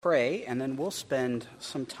Pray, and then we'll spend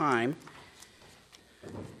some time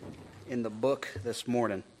in the book this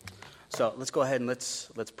morning. So let's go ahead and let's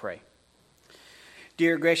pray.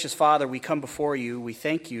 Dear gracious Father, we come before you. We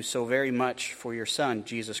thank you so very much for your Son,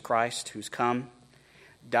 Jesus Christ, who's come,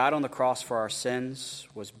 died on the cross for our sins,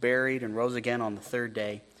 was buried, and rose again on the third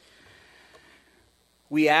day.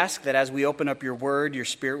 We ask that as we open up your word, your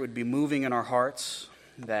Spirit would be moving in our hearts,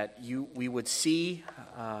 that we would see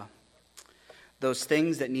those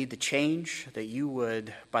things that need to change, that you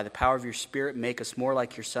would, by the power of your Spirit, make us more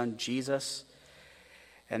like your Son, Jesus,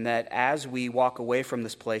 and that as we walk away from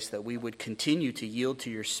this place, that we would continue to yield to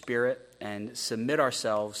your Spirit and submit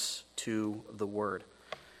ourselves to the Word,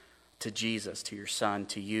 to Jesus, to your Son,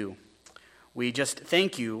 to you. We just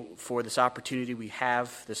thank you for this opportunity we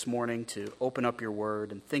have this morning to open up your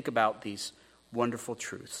Word and think about these wonderful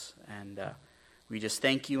truths. And we just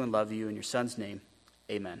thank you and love you in your Son's name.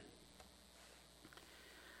 Amen.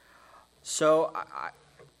 So,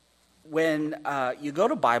 when you go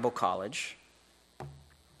to Bible college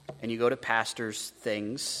and you go to pastors'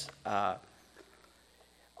 things,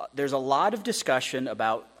 there's a lot of discussion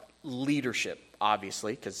about leadership,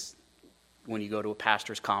 obviously, because when you go to a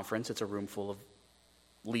pastor's conference, it's a room full of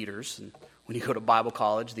leaders. And when you go to Bible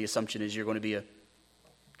college, the assumption is you're going to be a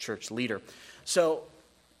church leader. So,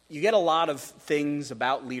 you get a lot of things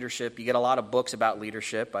about leadership. You get a lot of books about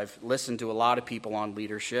leadership. I've listened to a lot of people on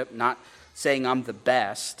leadership, not saying I'm the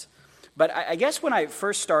best. But I guess when I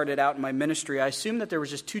first started out in my ministry, I assumed that there was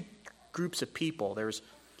just two groups of people. There's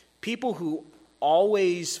people who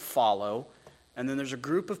always follow, and then there's a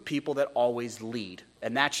group of people that always lead.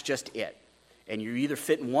 And that's just it. And you either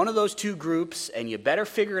fit in one of those two groups, and you better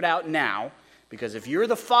figure it out now, because if you're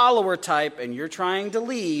the follower type and you're trying to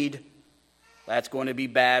lead, that's going to be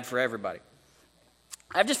bad for everybody.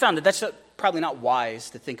 I've just found that that's probably not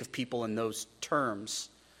wise to think of people in those terms.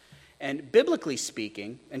 And biblically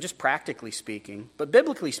speaking, and just practically speaking, but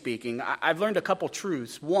biblically speaking, I've learned a couple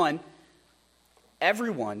truths. One,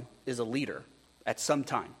 everyone is a leader at some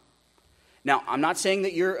time. Now, I'm not saying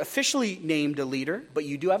that you're officially named a leader, but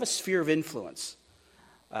you do have a sphere of influence.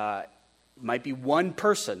 It might be one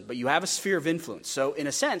person, but you have a sphere of influence. So in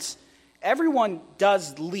a sense, everyone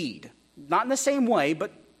does lead. Not in the same way,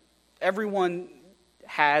 but everyone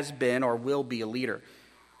has been or will be a leader.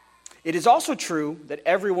 It is also true that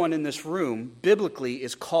everyone in this room, biblically,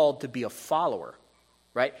 is called to be a follower,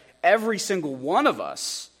 right? Every single one of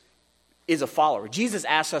us is a follower. Jesus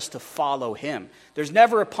asks us to follow him. There's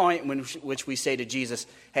never a point in which we say to Jesus,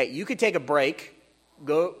 hey, you could take a break,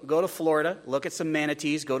 go to Florida, look at some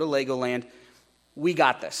manatees, go to Legoland. We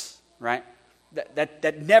got this, right?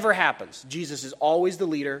 That never happens. Jesus is always the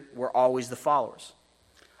leader. We're always the followers.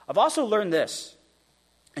 I've also learned this,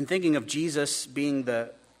 in thinking of Jesus being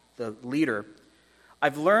the leader,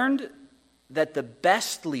 I've learned that the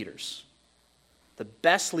best leaders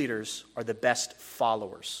are the best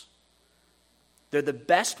followers. They're the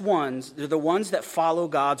best ones. They're the ones that follow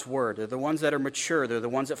God's word. They're the ones that are mature. They're the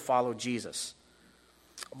ones that follow Jesus.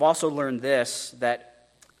 I've also learned this, that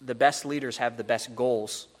the best leaders have the best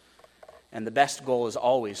goals. And the best goal is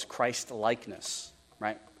always Christ-likeness,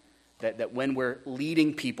 right? That when we're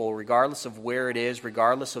leading people, regardless of where it is,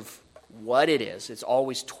 regardless of what it is, it's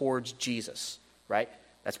always towards Jesus, right?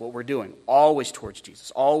 That's what we're doing. Always towards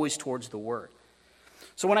Jesus. Always towards the Word.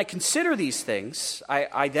 So when I consider these things,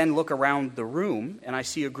 I then look around the room and I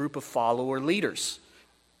see a group of follower leaders.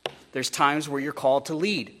 There's times where you're called to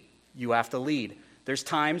lead. You have to lead. There's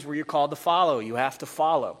times where you're called to follow. You have to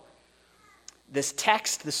follow. This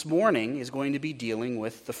text this morning is going to be dealing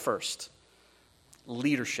with the first.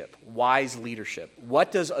 Leadership. Wise leadership. What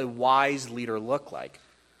does a wise leader look like?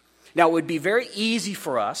 Now, it would be very easy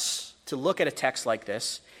for us to look at a text like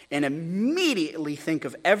this and immediately think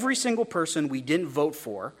of every single person we didn't vote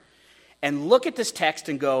for and look at this text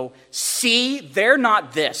and go, see, they're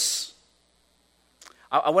not this.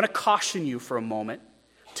 I want to caution you for a moment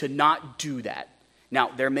to not do that. Now,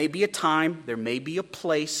 there may be a time, there may be a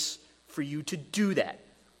place for you to do that.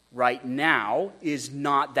 Right now is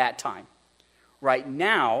not that time. Right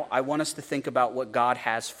now, I want us to think about what God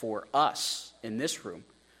has for us in this room,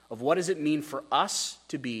 of what does it mean for us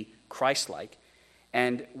to be Christ-like.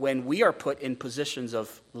 And when we are put in positions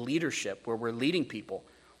of leadership where we're leading people,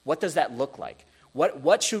 what does that look like?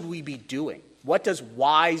 What should we be doing? What does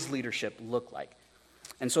wise leadership look like?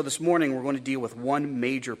 And so this morning, we're going to deal with one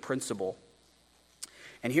major principle.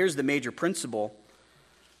 And here's the major principle.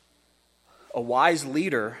 A wise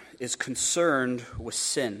leader is concerned with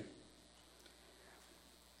sin.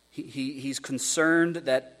 He's concerned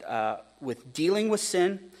that with dealing with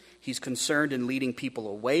sin. He's concerned in leading people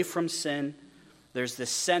away from sin. There's this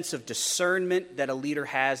sense of discernment that a leader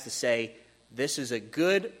has to say, this is a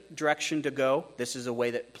good direction to go. This is a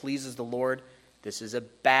way that pleases the Lord. This is a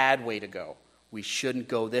bad way to go. We shouldn't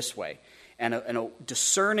go this way. And a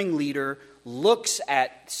discerning leader looks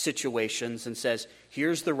at situations and says,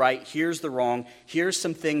 here's the right, here's the wrong, here's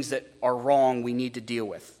some things that are wrong we need to deal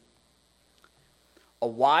with. A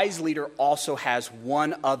wise leader also has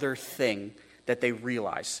one other thing that they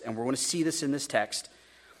realize, and we're going to see this in this text.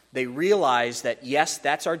 They realize that, yes,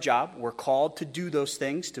 that's our job. We're called to do those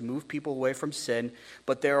things, to move people away from sin,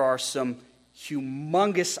 but there are some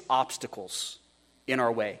humongous obstacles in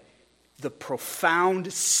our way. The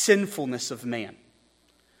profound sinfulness of man.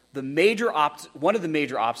 One of the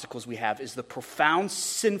major obstacles we have is the profound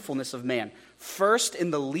sinfulness of man. First,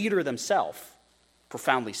 in the leader themselves,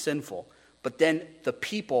 profoundly sinful, but then the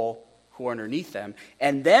people who are underneath them.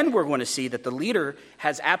 And then we're going to see that the leader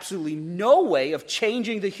has absolutely no way of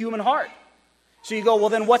changing the human heart. So you go, well,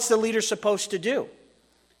 then what's the leader supposed to do?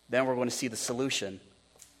 Then we're going to see the solution.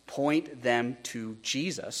 Point them to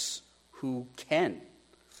Jesus, who can.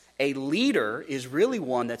 A leader is really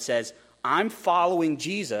one that says, I'm following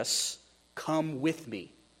Jesus, come with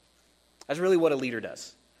me. That's really what a leader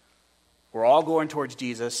does. We're all going towards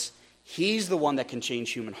Jesus. He's the one that can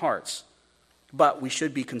change human hearts. But we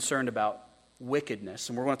should be concerned about wickedness,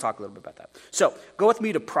 and we're going to talk a little bit about that. So, go with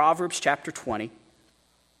me to Proverbs chapter 20.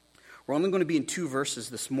 We're only going to be in 2 verses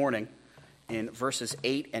this morning, in verses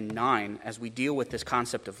 8 and 9, as we deal with this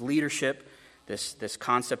concept of leadership, this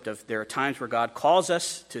concept of there are times where God calls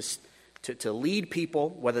us to lead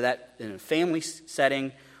people, whether that in a family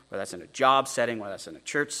setting, whether that's in a job setting, whether that's in a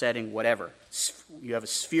church setting, whatever. You have a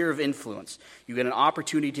sphere of influence. You get an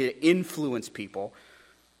opportunity to influence people.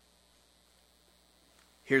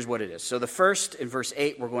 Here's what it is. So the first, in verse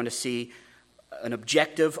 8, we're going to see an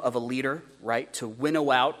objective of a leader, right? To winnow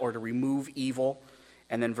out or to remove evil.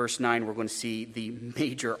 And then verse 9, we're going to see the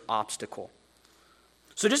major obstacle.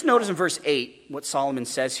 So just notice in verse 8 what Solomon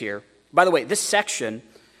says here. By the way, this section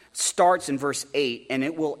starts in verse 8 and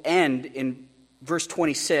it will end in verse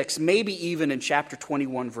 26, maybe even in chapter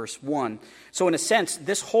 21, verse 1. So in a sense,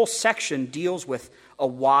 this whole section deals with a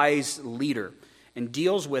wise leader and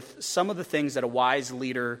deals with some of the things that a wise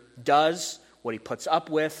leader does, what he puts up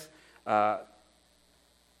with.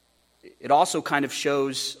 It also kind of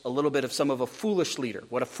shows a little bit of some of a foolish leader,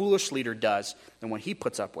 what a foolish leader does and what he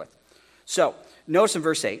puts up with. So, notice in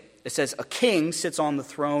verse 8, it says, a king sits on the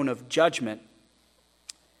throne of judgment,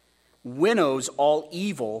 winnows all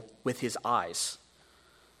evil with his eyes.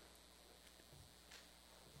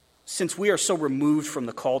 Since we are so removed from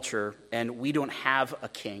the culture and we don't have a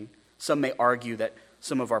king, some may argue that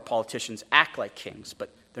some of our politicians act like kings, but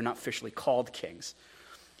they're not officially called kings.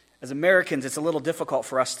 As Americans, it's a little difficult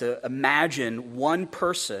for us to imagine one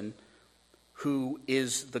person who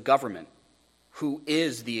is the government, who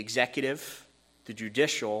is the executive, the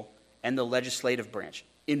judicial, and the legislative branch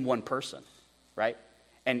in one person, right?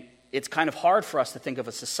 And it's kind of hard for us to think of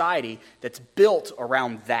a society that's built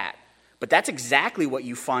around that. But that's exactly what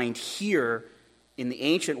you find here in the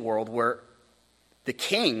ancient world, where the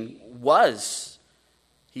king was,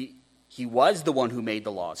 he was the one who made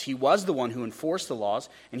the laws. He was the one who enforced the laws,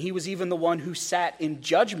 and he was even the one who sat in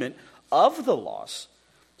judgment of the laws.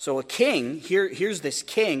 So a king, here's this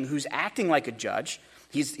king who's acting like a judge.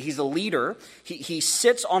 He's a leader. He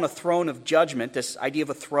sits on a throne of judgment. This idea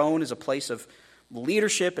of a throne is a place of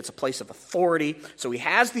leadership. It's a place of authority. So he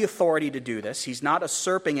has the authority to do this. He's not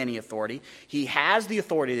usurping any authority. He has the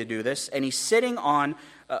authority to do this, and he's sitting on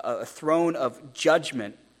a throne of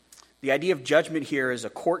judgment. The idea of judgment here is a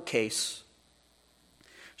court case.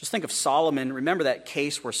 Just think of Solomon. Remember that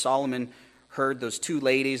case where Solomon heard those two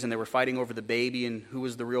ladies and they were fighting over the baby and who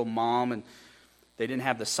was the real mom, and they didn't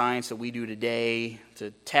have the science that we do today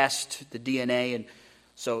to test the DNA, and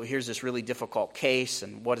so here's this really difficult case,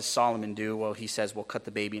 and what does Solomon do? Well, he says, we'll cut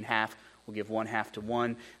the baby in half. We'll give one half to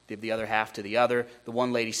one, give the other half to the other. The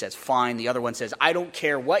one lady says, fine. The other one says, I don't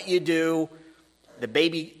care what you do. The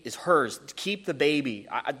baby is hers. Keep the baby.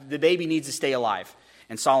 The baby needs to stay alive.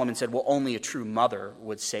 And Solomon said, well, only a true mother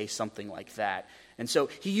would say something like that. And so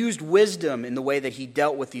he used wisdom in the way that he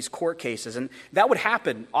dealt with these court cases. And that would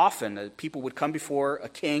happen often. People would come before a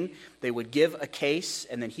king, they would give a case,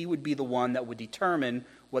 and then he would be the one that would determine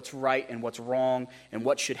what's right and what's wrong and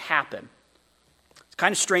what should happen. It's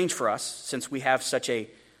kind of strange for us, since we have such a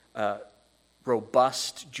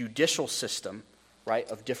robust judicial system, right,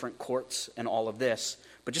 of different courts and all of this.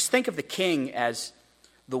 But just think of the king as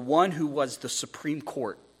the one who was the supreme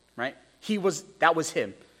court, right? That was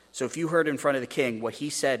him. So if you heard in front of the king, what he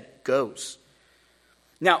said goes.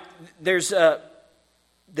 Now, there's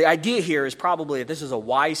the idea here is probably that this is a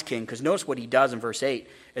wise king, because notice what he does in verse 8.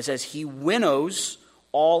 It says, he winnows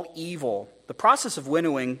all evil. The process of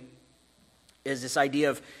winnowing is this idea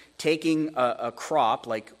of taking a crop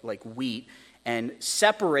like wheat and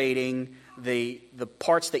separating the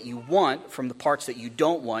parts that you want from the parts that you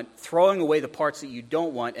don't want, throwing away the parts that you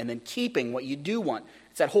don't want, and then keeping what you do want.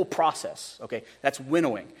 It's that whole process, okay? That's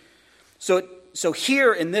winnowing. So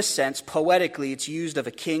here, in this sense, poetically, it's used of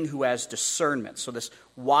a king who has discernment. So this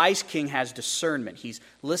wise king has discernment. He's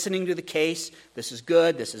listening to the case. This is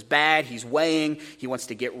good. This is bad. He's weighing. He wants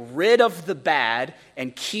to get rid of the bad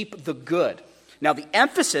and keep the good. Now, the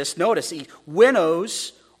emphasis, notice, he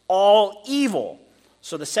winnows all evil.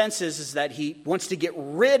 So the sense is that he wants to get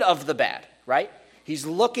rid of the bad, right? He's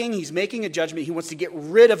looking. He's making a judgment. He wants to get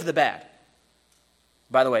rid of the bad.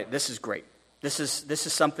 By the way, this is great. This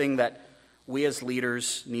is something that we as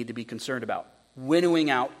leaders need to be concerned about. Winnowing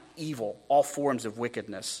out evil, all forms of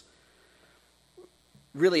wickedness.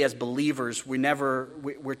 Really, as believers,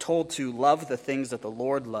 we're told to love the things that the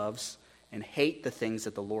Lord loves and hate the things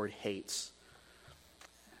that the Lord hates.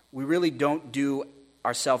 We really don't do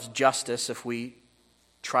ourselves justice if we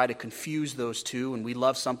try to confuse those two and we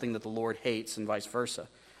love something that the Lord hates and vice versa.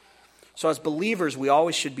 So as believers, we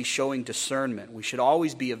always should be showing discernment. We should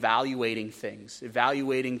always be evaluating things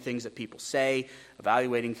that people say,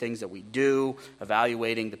 evaluating things that we do,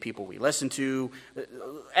 evaluating the people we listen to.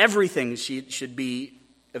 Everything should be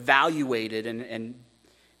evaluated and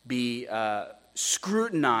be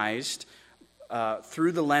scrutinized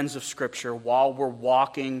through the lens of Scripture while we're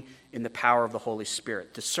walking in the power of the Holy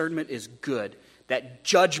Spirit. Discernment is good. That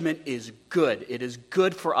judgment is good. It is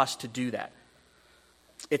good for us to do that.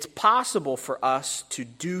 It's possible for us to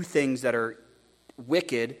do things that are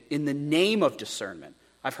wicked in the name of discernment.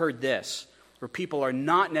 I've heard this, where people are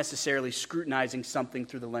not necessarily scrutinizing something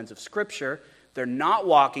through the lens of Scripture. They're not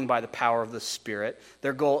walking by the power of the Spirit.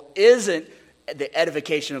 Their goal isn't the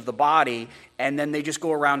edification of the body, and then they just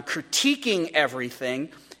go around critiquing everything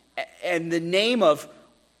in the name of,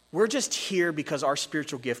 we're just here because our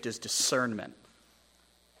spiritual gift is discernment.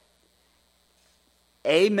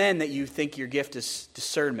 Amen that you think your gift is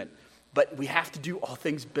discernment, but we have to do all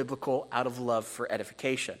things biblical out of love for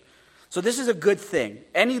edification. So this is a good thing.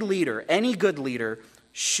 Any leader, any good leader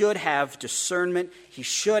should have discernment. He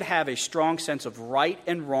should have a strong sense of right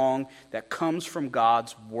and wrong that comes from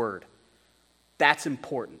God's word. That's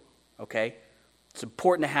important, okay? It's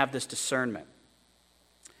important to have this discernment.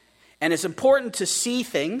 And it's important to see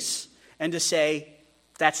things and to say,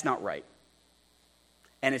 that's not right.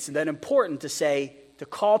 And it's then important to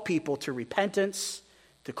call people to repentance,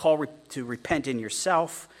 to repent in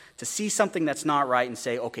yourself, to see something that's not right and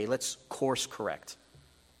say, okay, let's course correct.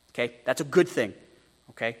 Okay? That's a good thing.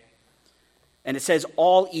 Okay? And it says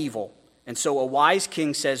all evil. And so a wise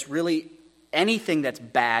king says, really, anything that's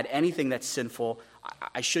bad, anything that's sinful,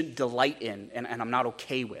 I shouldn't delight in and I'm not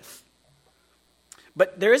okay with.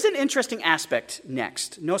 But there is an interesting aspect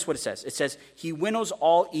next. Notice what it says. It says, he winnows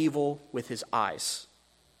all evil with his eyes.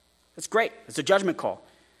 That's great. It's a judgment call.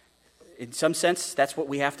 In some sense, that's what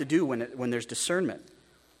we have to do when there's discernment.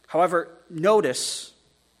 However, notice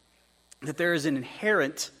that there is an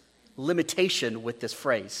inherent limitation with this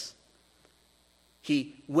phrase.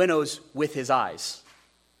 He winnows with his eyes.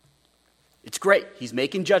 It's great. He's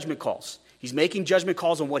making judgment calls. He's making judgment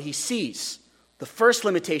calls on what he sees. The first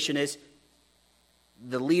limitation is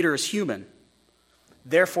the leader is human.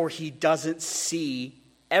 Therefore, he doesn't see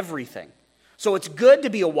everything. So it's good to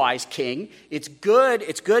be a wise king. It's good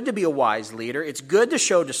to be a wise leader. It's good to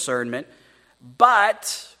show discernment.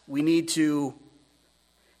 But we need to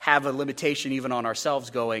have a limitation even on ourselves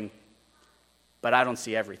going, but I don't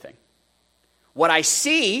see everything. What I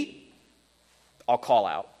see, I'll call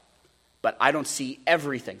out. But I don't see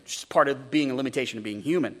everything. It's part of being a limitation of being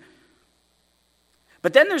human.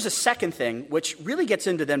 But then there's a second thing, which really gets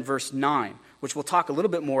into then verse 9, which we'll talk a little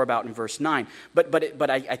bit more about in verse 9. But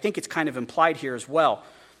I think it's kind of implied here as well.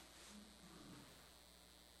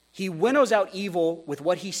 He winnows out evil with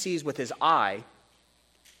what he sees with his eye.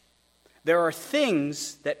 There are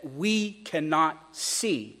things that we cannot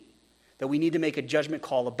see that we need to make a judgment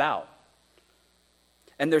call about.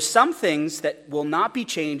 And there's some things that will not be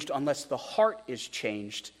changed unless the heart is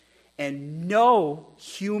changed. And no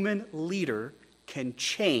human leader can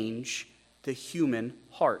change the human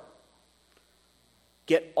heart.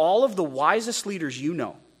 Get all of the wisest leaders you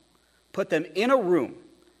know, put them in a room,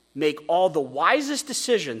 make all the wisest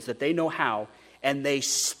decisions that they know how, and they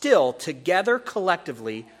still, together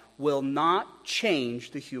collectively, will not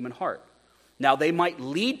change the human heart. Now, they might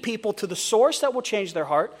lead people to the source that will change their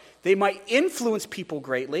heart. They might influence people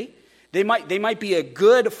greatly. They might be a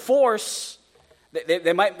good force.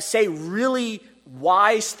 They might say really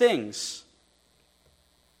wise things.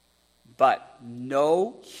 But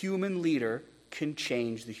no human leader can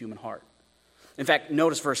change the human heart. In fact,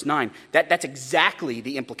 notice verse 9. That's exactly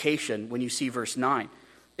the implication when you see verse 9.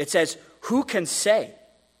 It says, who can say?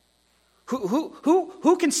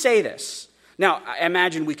 Who can say this? Now, I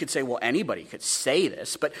imagine we could say, well, anybody could say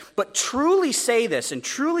this, but truly say this and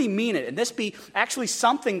truly mean it, and this be actually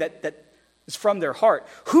something that is from their heart.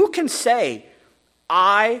 Who can say,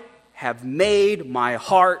 I have made my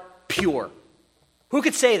heart pure? Who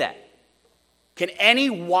could say that? Can any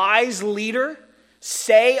wise leader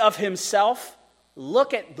say of himself,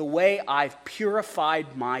 look at the way I've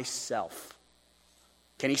purified myself?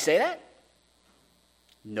 Can he say that?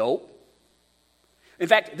 Nope. In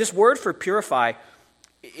fact, this word for purify,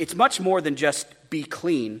 it's much more than just be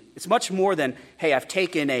clean. It's much more than, hey, I've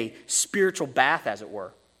taken a spiritual bath, as it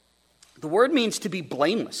were. The word means to be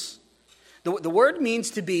blameless. The word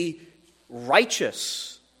means to be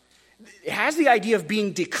righteous. It has the idea of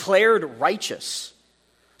being declared righteous.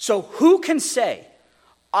 So who can say,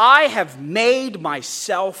 I have made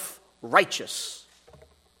myself righteous?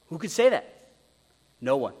 Who could say that?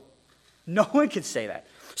 No one. No one can say that.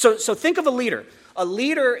 So think of a leader. A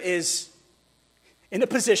leader is in a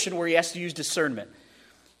position where he has to use discernment.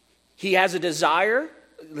 He has a desire,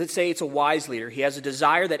 let's say it's a wise leader. He has a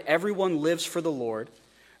desire that everyone lives for the Lord,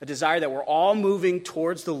 a desire that we're all moving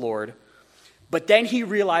towards the Lord. But then he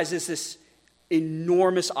realizes this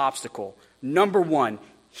enormous obstacle. Number one,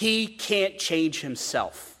 he can't change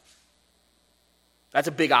himself. That's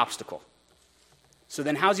a big obstacle. So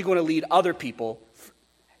then how's he going to lead other people?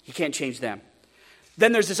 He can't change them.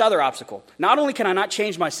 Then there's this other obstacle. Not only can I not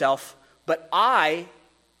change myself, but I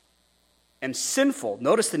am sinful.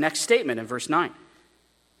 Notice the next statement in verse 9.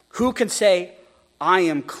 Who can say, I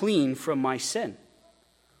am clean from my sin?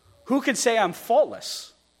 Who can say I'm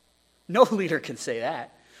faultless? No leader can say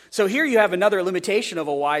that. So here you have another limitation of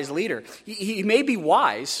a wise leader. He may be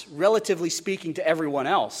wise, relatively speaking, to everyone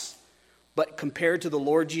else, but compared to the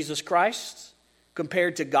Lord Jesus Christ,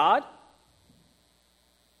 compared to God,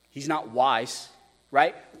 he's not wise,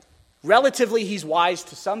 right? Relatively, he's wise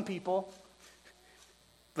to some people,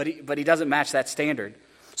 but he doesn't match that standard.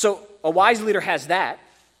 So a wise leader has that.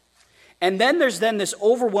 And then there's this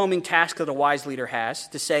overwhelming task that a wise leader has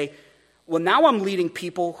to say, well, now I'm leading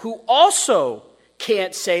people who also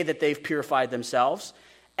can't say that they've purified themselves,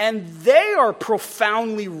 and they are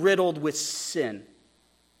profoundly riddled with sin.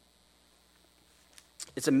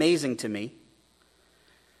 It's amazing to me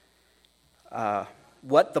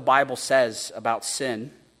what the Bible says about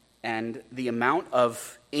sin and the amount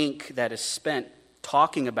of ink that is spent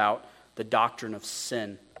talking about the doctrine of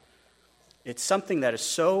sin. It's something that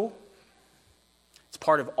is it's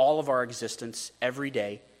part of all of our existence every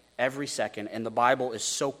day, every second, and the Bible is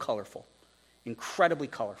so colorful, incredibly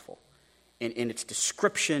colorful in its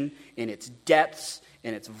description, in its depths,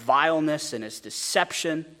 in its vileness, in its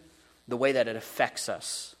deception, the way that it affects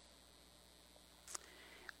us.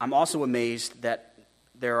 I'm also amazed that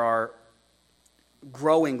there are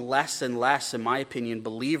growing less and less, in my opinion,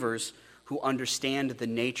 believers who understand the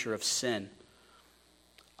nature of sin.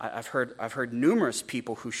 I've heard numerous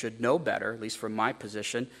people who should know better, at least from my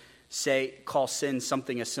position, call sin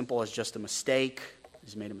something as simple as just a mistake.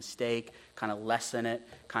 He's made a mistake, kind of lessen it,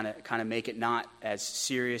 kind of make it not as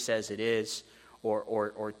serious as it is,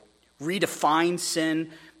 or redefine sin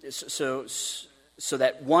so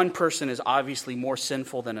that one person is obviously more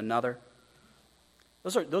sinful than another.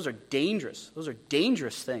 Those are dangerous. Those are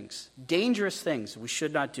dangerous things. Dangerous things we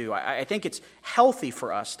should not do. I think it's healthy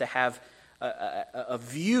for us to have a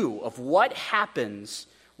view of what happened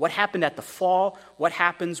at the fall, what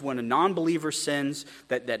happens when a non-believer sins,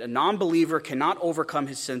 that a non-believer cannot overcome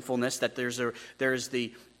his sinfulness, that there's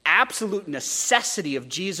the absolute necessity of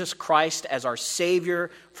Jesus Christ as our Savior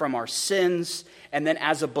from our sins, and then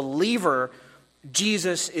as a believer,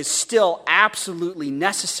 Jesus is still absolutely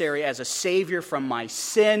necessary as a Savior from my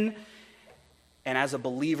sin, and as a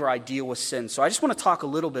believer, I deal with sin. So I just want to talk a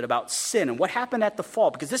little bit about sin and what happened at the fall,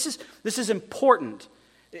 because this is important.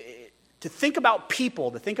 To think about people,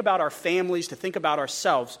 to think about our families, to think about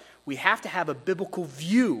ourselves, we have to have a biblical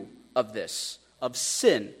view of this, of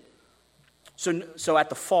sin. So at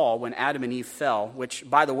the fall, when Adam and Eve fell, which,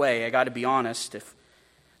 by the way, I got to be honest, if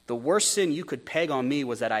the worst sin you could peg on me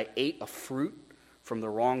was that I ate a fruit from the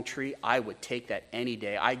wrong tree, I would take that any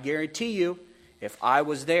day. I guarantee you, if I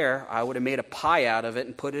was there, I would have made a pie out of it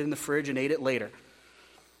and put it in the fridge and ate it later.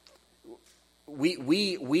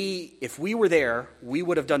 If we were there, we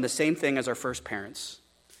would have done the same thing as our first parents.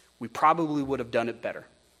 We probably would have done it better.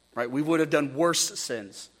 right? We would have done worse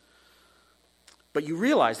sins. But you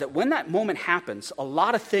realize that when that moment happens, a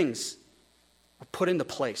lot of things were put into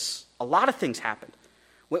place. A lot of things happened.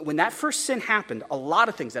 When that first sin happened, a lot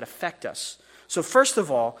of things that affect us. So first of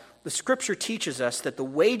all, the scripture teaches us that the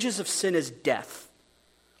wages of sin is death.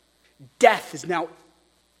 Death is now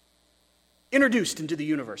introduced into the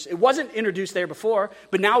universe. It wasn't introduced there before,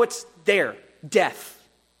 but now it's there. Death.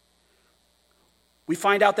 We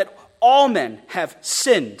find out that all men have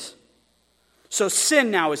sinned. So sin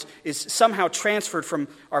now is somehow transferred from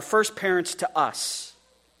our first parents to us.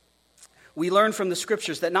 We learn from the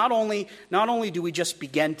scriptures that not only do we just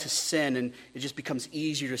begin to sin and it just becomes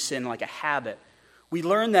easier to sin like a habit, we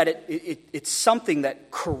learn that it's something that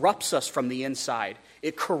corrupts us from the inside.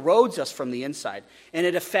 It corrodes us from the inside, and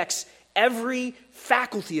it affects every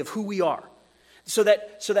faculty of who we are. So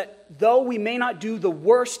that though we may not do the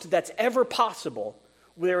worst that's ever possible,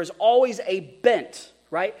 there is always a bent,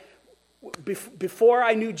 right? Before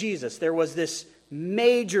I knew Jesus, there was this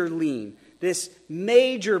major lean, this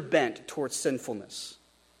major bent towards sinfulness,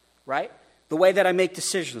 right? The way that I make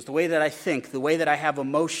decisions, the way that I think, the way that I have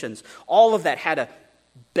emotions, all of that had a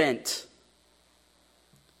bent.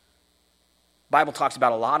 The Bible talks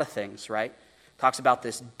about a lot of things, right? Talks about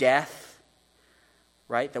this death,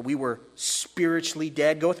 right? That we were spiritually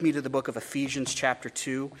dead. Go with me to the book of Ephesians chapter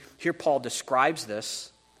 2. Here Paul describes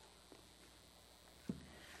this.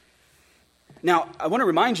 Now, I want to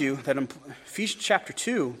remind you that in Ephesians chapter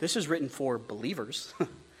 2, this is written for believers.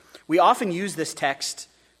 We often use this text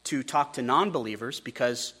to talk to non-believers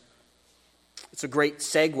because it's a great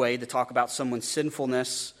segue to talk about someone's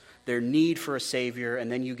sinfulness, their need for a Savior,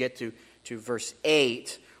 and then you get to verse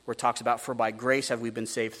 8, where it talks about, for by grace have we been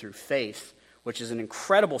saved through faith, which is an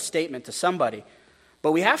incredible statement to somebody.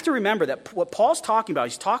 But we have to remember that what Paul's talking about,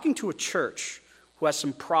 he's talking to a church who has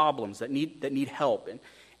some problems that need help.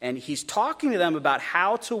 And he's talking to them about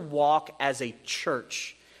how to walk as a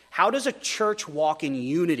church. How does a church walk in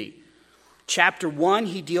unity? Chapter 1,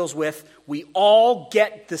 he deals with, we all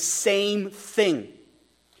get the same thing.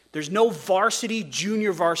 There's no varsity,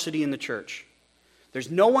 junior varsity in the church. There's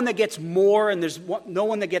no one that gets more and there's no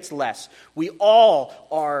one that gets less. We all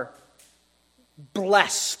are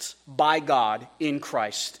blessed by God in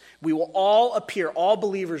Christ. We will all appear, all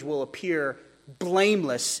believers will appear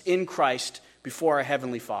blameless in Christ before our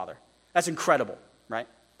Heavenly Father. That's incredible, right?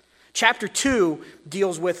 Chapter 2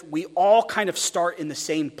 deals with we all kind of start in the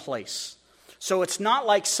same place. So it's not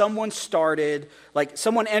like someone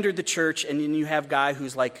entered the church and then you have a guy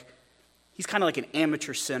who's like, he's kind of like an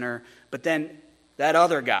amateur sinner, but then that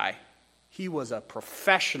other guy, he was a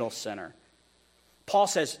professional sinner. Paul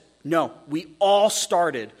says, no, we all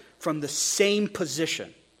started from the same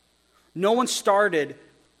position. No one started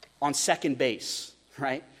on second base,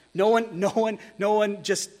 right? No one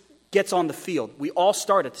just gets on the field. We all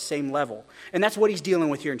start at the same level. And that's what he's dealing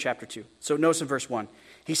with here in chapter 2. So notice in verse 1.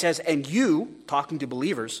 He says, and you, talking to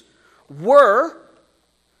believers, were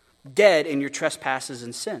dead in your trespasses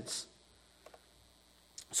and sins.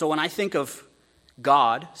 So when I think of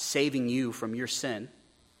God saving you from your sin,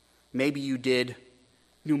 maybe you did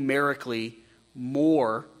numerically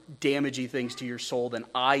more damaging things to your soul than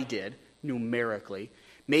I did numerically.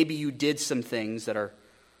 Maybe you did some things that are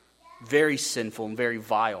very sinful and very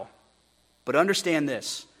vile. But understand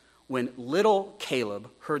this, when little Caleb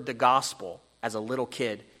heard the gospel as a little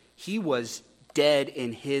kid, he was dead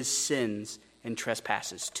in his sins and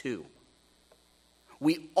trespasses too.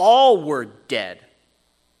 We all were dead.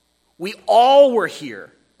 We all were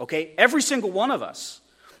here, okay? Every single one of us.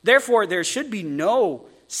 Therefore, there should be no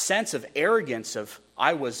sense of arrogance of,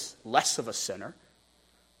 I was less of a sinner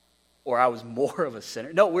or I was more of a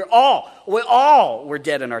sinner. No, we all were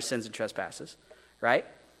dead in our sins and trespasses, right?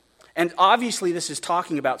 And obviously this is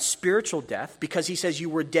talking about spiritual death because he says you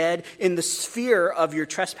were dead in the sphere of your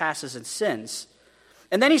trespasses and sins.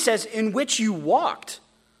 And then he says, in which you walked.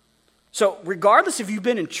 So regardless if you've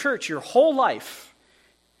been in church your whole life,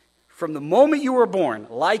 from the moment you were born,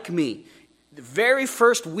 like me, the very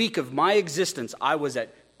first week of my existence, I was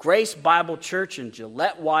at Grace Bible Church in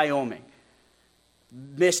Gillette, Wyoming.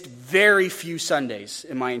 Missed very few Sundays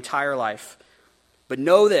in my entire life. But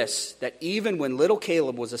know this, that even when little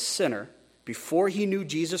Caleb was a sinner, before he knew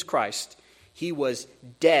Jesus Christ, he was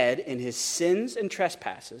dead in his sins and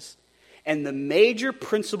trespasses. And the major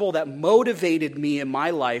principle that motivated me in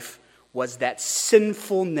my life was that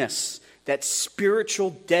sinfulness, that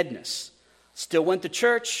spiritual deadness. Still went to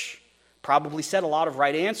church, probably said a lot of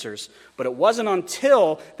right answers, but it wasn't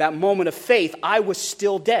until that moment of faith I was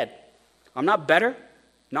still dead. I'm not better,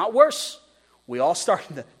 not worse. We all start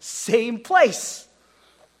in the same place.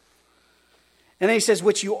 And then he says,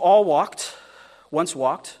 which you all once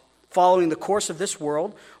walked, following the course of this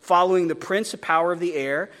world, following the prince of power of the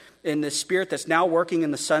air, and the spirit that's now working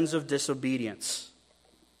in the sons of disobedience.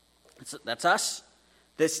 That's us.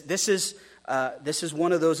 This is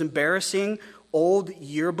one of those embarrassing old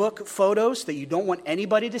yearbook photos that you don't want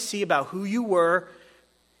anybody to see about who you were.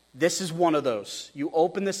 This is one of those. You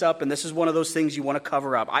open this up, and this is one of those things you want to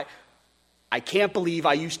cover up. I can't believe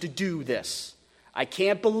I used to do this. I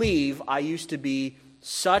can't believe I used to be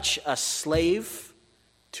such a slave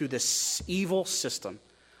to this evil system.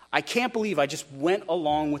 I can't believe I just went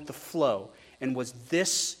along with the flow and was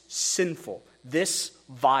this sinful, this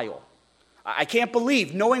vile. I can't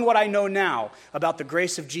believe, knowing what I know now about the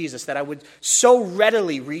grace of Jesus, that I would so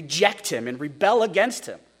readily reject him and rebel against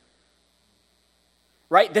him.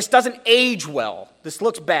 Right? This doesn't age well. This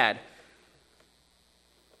looks bad.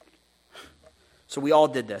 So we all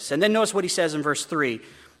did this. And then notice what he says in verse 3.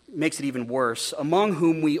 Makes it even worse. Among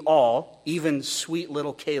whom we all, even sweet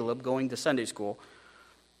little Caleb going to Sunday school,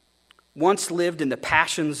 once lived in the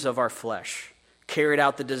passions of our flesh, carried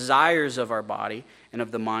out the desires of our body and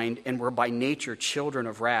of the mind, and were by nature children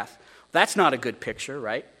of wrath. That's not a good picture,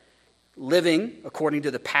 right? Living according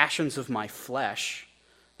to the passions of my flesh.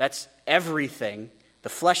 That's everything. The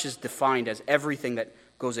flesh is defined as everything that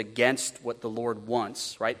goes against what the Lord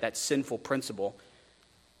wants, right? That sinful principle.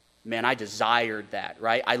 Man, I desired that,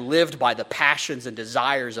 right? I lived by the passions and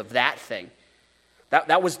desires of that thing.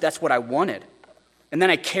 That's what I wanted. And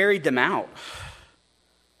then I carried them out.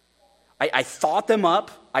 I thought them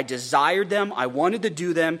up. I desired them. I wanted to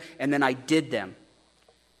do them. And then I did them.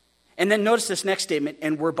 And then notice this next statement,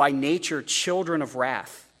 and we're by nature children of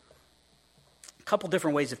wrath. A couple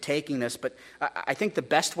different ways of taking this, but I think the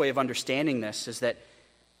best way of understanding this is that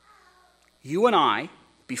you and I,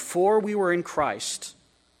 before we were in Christ,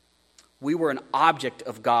 we were an object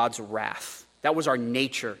of God's wrath. That was our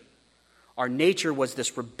nature. Our nature was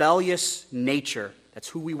this rebellious nature. That's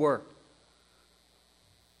who we were.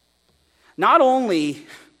 Not only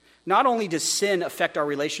does sin affect our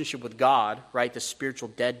relationship with God, right, the spiritual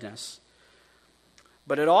deadness,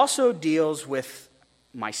 but it also deals with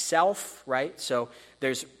myself, right? So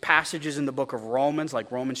there's passages in the book of Romans,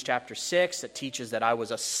 like Romans chapter 6, that teaches that I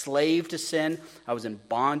was a slave to sin. I was in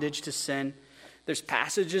bondage to sin. There's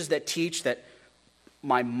passages that teach that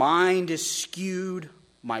my mind is skewed,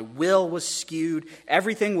 my will was skewed,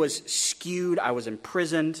 everything was skewed, I was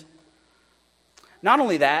imprisoned. Not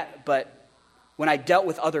only that, but when I dealt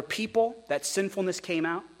with other people, that sinfulness came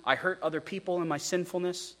out. I hurt other people in my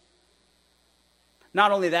sinfulness.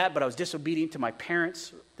 Not only that, but I was disobedient to my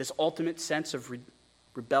parents, this ultimate sense of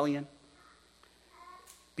rebellion.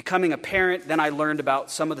 Becoming a parent, then I learned about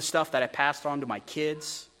some of the stuff that I passed on to my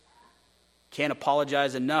kids. Can't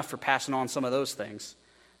apologize enough for passing on some of those things.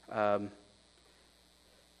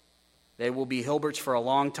 They will be Hilberts for a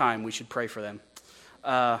long time. We should pray for them.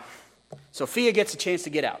 Sophia gets a chance to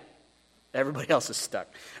get out. Everybody else is stuck.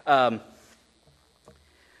 But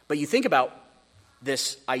you think about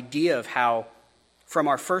this idea of how from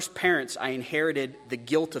our first parents I inherited the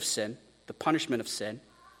guilt of sin, the punishment of sin.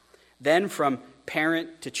 Then from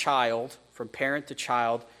parent to child,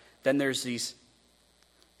 then there's these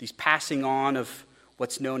passing on of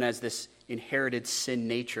what's known as this inherited sin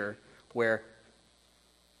nature, where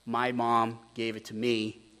my mom gave it to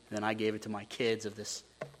me, and then I gave it to my kids, of this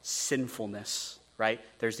sinfulness, right?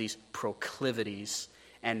 There's these proclivities.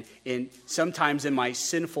 And sometimes in my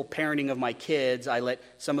sinful parenting of my kids, I let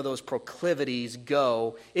some of those proclivities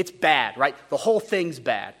go. It's bad, right? The whole thing's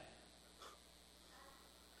bad.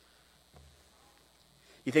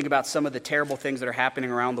 You think about some of the terrible things that are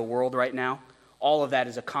happening around the world right now. All of that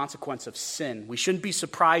is a consequence of sin. We shouldn't be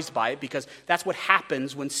surprised by it, because that's what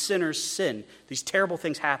happens when sinners sin. These terrible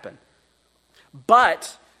things happen.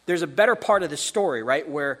 But there's a better part of the story, right,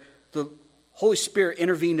 where the Holy Spirit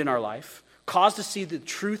intervened in our life, caused us to see the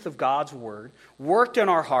truth of God's word, worked in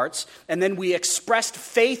our hearts, and then we expressed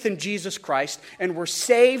faith in Jesus Christ, and we're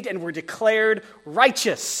saved and we're declared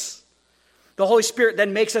righteous. The Holy Spirit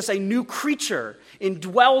then makes us a new creature,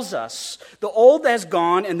 indwells us. The old has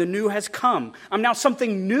gone and the new has come. I'm now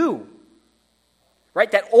something new.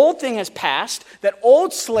 Right? That old thing has passed, that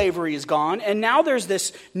old slavery is gone, and now there's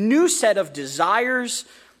this new set of desires.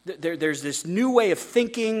 There's this new way of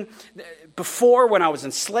thinking. Before, when I was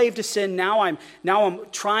enslaved to sin, now I'm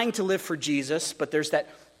trying to live for Jesus, but there's that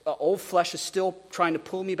old flesh is still trying to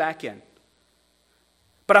pull me back in.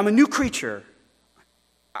 But I'm a new creature.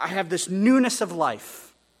 I have this newness of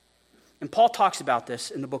life. And Paul talks about this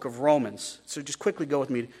in the book of Romans. So just quickly go with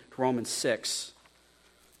me to Romans 6.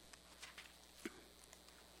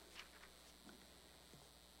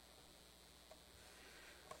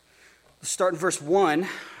 Start in verse 1.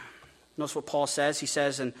 Notice what Paul says. He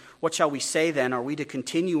says, "And what shall we say then? Are we to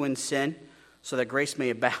continue in sin so that grace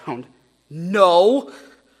may abound?" No.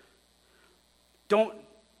 Don't.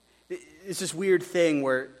 It's this weird thing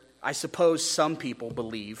where I suppose some people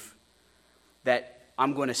believe that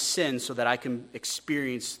I'm going to sin so that I can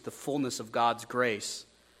experience the fullness of God's grace.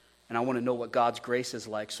 And I want to know what God's grace is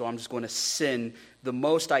like, so I'm just going to sin the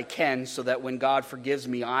most I can so that when God forgives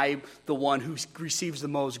me, I'm the one who receives the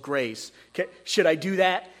most grace. Should I do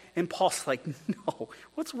that? And Paul's like, no.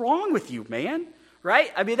 What's wrong with you, man?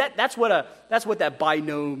 Right? I mean, that's what that by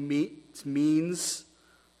no means means.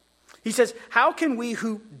 He says, how can we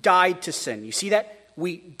who died to sin, you see that?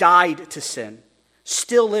 We died to sin,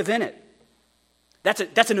 still live in it.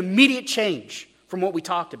 That's an immediate change from what we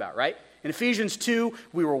talked about, right? In Ephesians 2,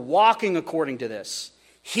 we were walking according to this.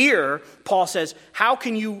 Here, Paul says, how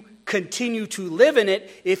can you continue to live in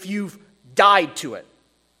it if you've died to it?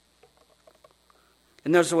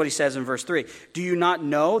 And notice what he says in verse 3. Do you not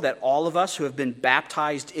know that all of us who have been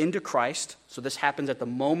baptized into Christ, so this happens at the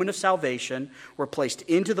moment of salvation, were placed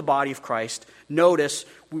into the body of Christ. Notice,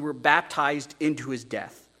 we were baptized into his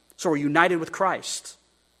death. So we're united with Christ.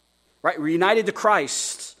 Right? We're united to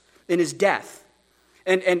Christ in his death.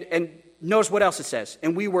 And notice what else it says.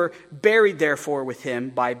 And we were buried, therefore, with him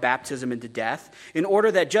by baptism into death, in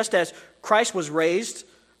order that just as Christ was raised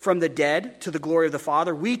from the dead to the glory of the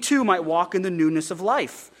Father, we too might walk in the newness of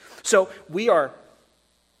life. So we are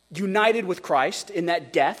united with Christ in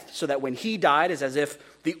that death, so that when he died, it's as if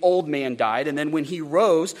the old man died. And then when he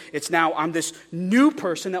rose, it's now I'm this new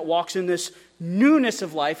person that walks in this newness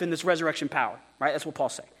of life, in this resurrection power. Right? That's what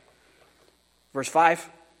Paul's saying. Verse 5,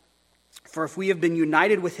 for if we have been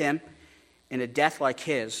united with him in a death like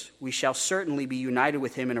his, we shall certainly be united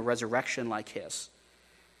with him in a resurrection like his.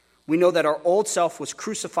 We know that our old self was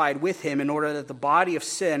crucified with him in order that the body of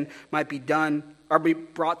sin might be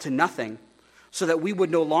brought to nothing, so that we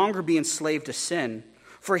would no longer be enslaved to sin.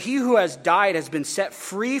 For he who has died has been set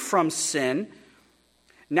free from sin.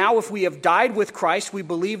 Now if we have died with Christ, we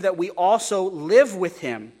believe that we also live with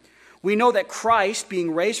him. We know that Christ,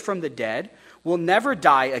 being raised from the dead, will never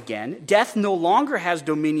die again. Death no longer has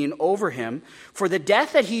dominion over him. For the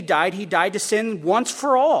death that he died to sin once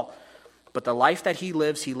for all. But the life that he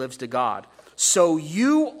lives to God. So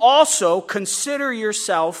you also consider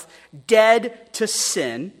yourself dead to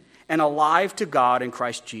sin and alive to God in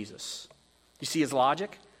Christ Jesus. You see his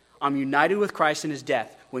logic? I'm united with Christ in his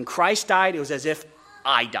death. When Christ died, it was as if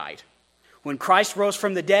I died. When Christ rose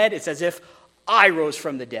from the dead, it's as if I rose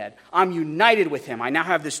from the dead. I'm united with him. I now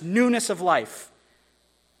have this newness of life.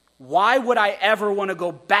 Why would I ever want to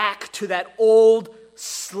go back to that old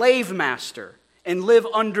slave master and live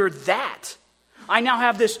under that? I now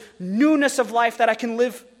have this newness of life that I can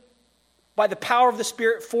live by the power of the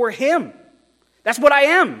Spirit for him. That's what I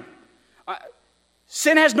am.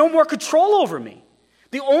 Sin has no more control over me.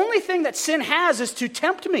 The only thing that sin has is to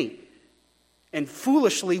tempt me. And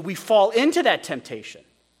foolishly, we fall into that temptation.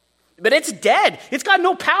 But it's dead. It's got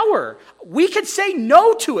no power. We can say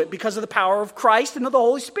no to it because of the power of Christ and of the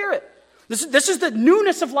Holy Spirit. This is the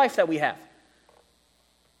newness of life that we have.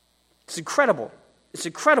 It's incredible. It's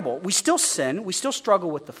incredible. We still sin. We still struggle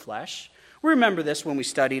with the flesh. We remember this when we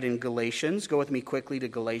studied in Galatians. Go with me quickly to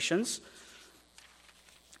Galatians.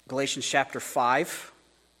 Galatians chapter 5.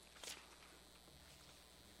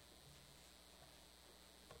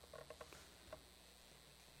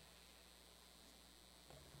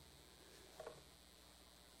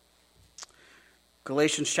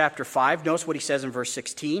 Galatians chapter 5, notice what he says in verse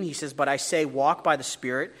 16. He says, but I say, walk by the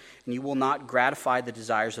Spirit, and you will not gratify the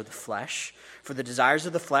desires of the flesh. For the desires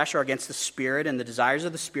of the flesh are against the Spirit, and the desires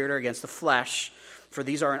of the Spirit are against the flesh. For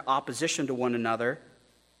these are in opposition to one another,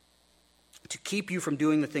 to keep you from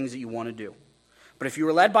doing the things that you want to do. But if you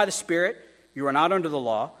are led by the Spirit, you are not under the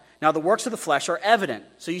law. Now the works of the flesh are evident.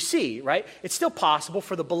 So you see, right? It's still possible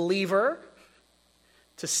for the believer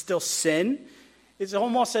to still sin. It's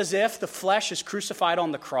almost as if the flesh is crucified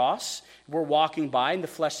on the cross. We're walking by and the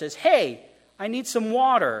flesh says, hey, I need some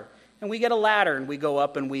water. And we get a ladder and we go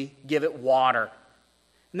up and we give it water.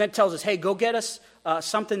 And then it tells us, hey, go get us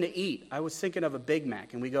something to eat. I was thinking of a Big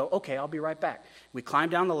Mac. And we go, okay, I'll be right back. We climb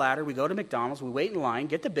down the ladder. We go to McDonald's. We wait in line,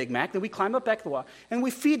 get the Big Mac. Then we climb up back to the wall. And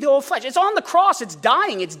we feed the old flesh. It's on the cross. It's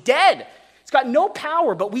dying. It's dead. It's got no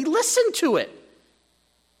power, but we listen to it.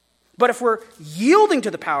 But if we're yielding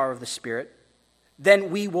to the power of the Spirit,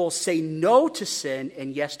 then we will say no to sin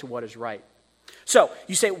and yes to what is right. So,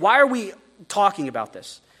 you say, why are we talking about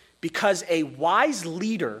this? Because a wise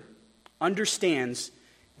leader understands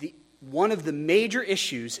one of the major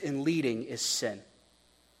issues in leading is sin.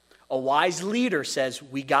 A wise leader says,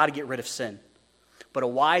 we got to get rid of sin. But a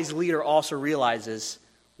wise leader also realizes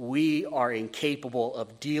we are incapable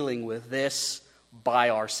of dealing with this by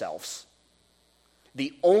ourselves.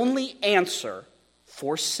 The only answer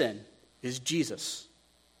for sin is Jesus.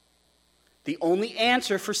 The only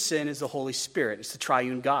answer for sin is the Holy Spirit. It's the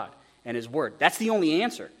triune God and his word. That's the only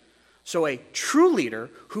answer. So a true leader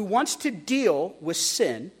who wants to deal with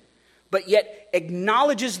sin, but yet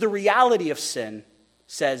acknowledges the reality of sin,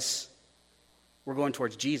 says, we're going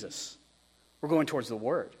towards Jesus. We're going towards the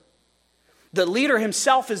word. The leader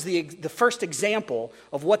himself is the first example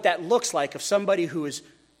of what that looks like of somebody who is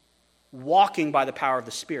walking by the power of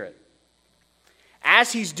the Spirit.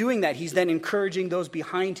 As he's doing that, he's then encouraging those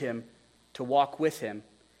behind him to walk with him.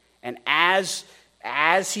 And as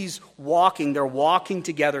he's walking, they're walking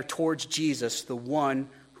together towards Jesus, the one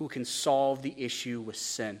who can solve the issue with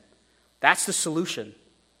sin. That's the solution,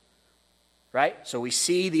 right? So we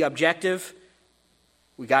see the objective.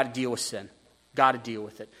 We got to deal with sin. Got to deal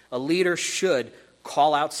with it. A leader should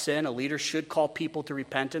call out sin. A leader should call people to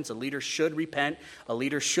repentance. A leader should repent. A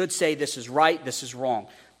leader should say this is right, this is wrong.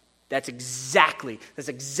 That's exactly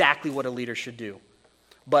what a leader should do.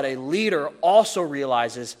 But a leader also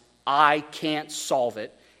realizes, I can't solve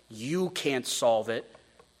it. You can't solve it.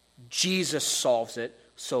 Jesus solves it.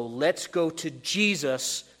 So let's go to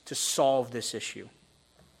Jesus to solve this issue.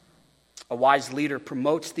 A wise leader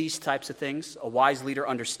promotes these types of things. A wise leader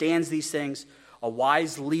understands these things. A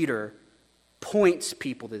wise leader points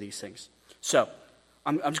people to these things. So,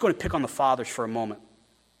 I'm just going to pick on the fathers for a moment.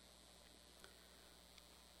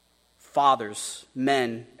 Fathers,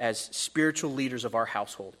 men, as spiritual leaders of our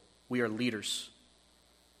household, we are leaders.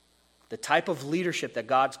 The type of leadership that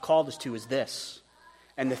God's called us to is this.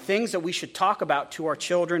 And the things that we should talk about to our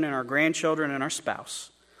children and our grandchildren and our spouse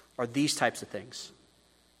are these types of things.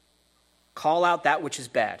 Call out that which is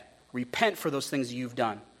bad. Repent for those things that you've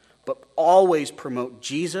done. But always promote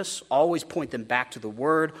Jesus. Always point them back to the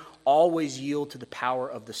Word. Always yield to the power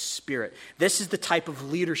of the Spirit. This is the type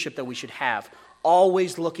of leadership that we should have.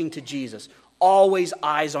 Always looking to Jesus. Always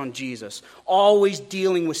eyes on Jesus. Always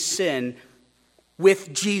dealing with sin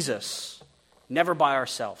with Jesus. Never by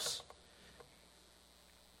ourselves.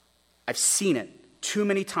 I've seen it too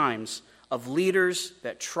many times of leaders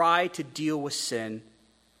that try to deal with sin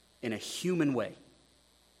in a human way.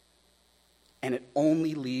 And it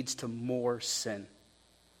only leads to more sin.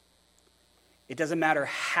 It doesn't matter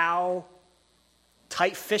how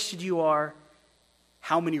tight-fisted you are,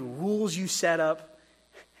 how many rules you set up,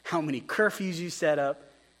 how many curfews you set up,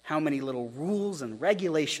 how many little rules and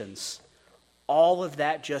regulations. All of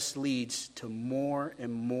that just leads to more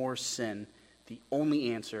and more sin. The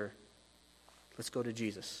only answer, let's go to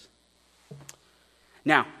Jesus.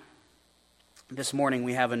 Now, this morning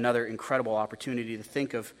we have another incredible opportunity to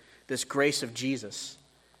think of this grace of Jesus.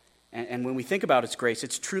 And when we think about its grace,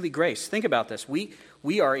 it's truly grace. Think about this.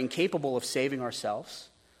 We are incapable of saving ourselves.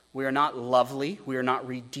 We are not lovely. We are not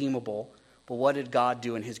redeemable. But what did God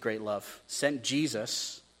do in his great love? Sent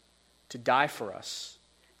Jesus to die for us,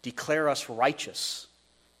 declare us righteous.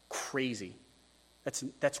 Crazy.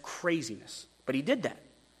 That's craziness. But he did that.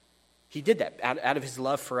 He did that out of his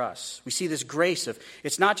love for us. We see this grace of,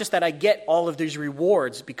 it's not just that I get all of these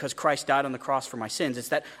rewards because Christ died on the cross for my sins. It's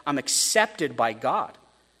that I'm accepted by God.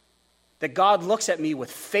 That God looks at me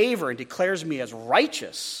with favor and declares me as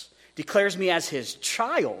righteous, declares me as his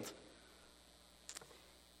child.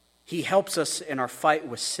 He helps us in our fight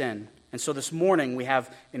with sin. And so this morning we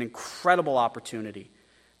have an incredible opportunity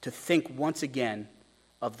to think once again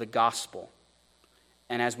of the gospel.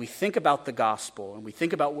 And as we think about the gospel and we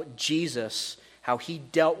think about what Jesus, how he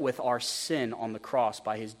dealt with our sin on the cross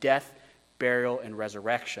by his death, burial, and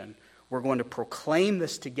resurrection, we're going to proclaim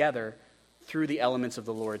this together through the elements of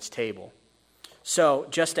the Lord's table. So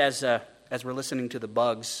just as we're listening to the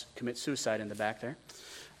bugs commit suicide in the back there,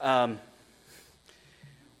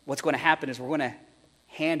 what's going to happen is we're going to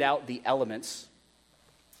hand out the elements.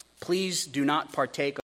 Please do not partake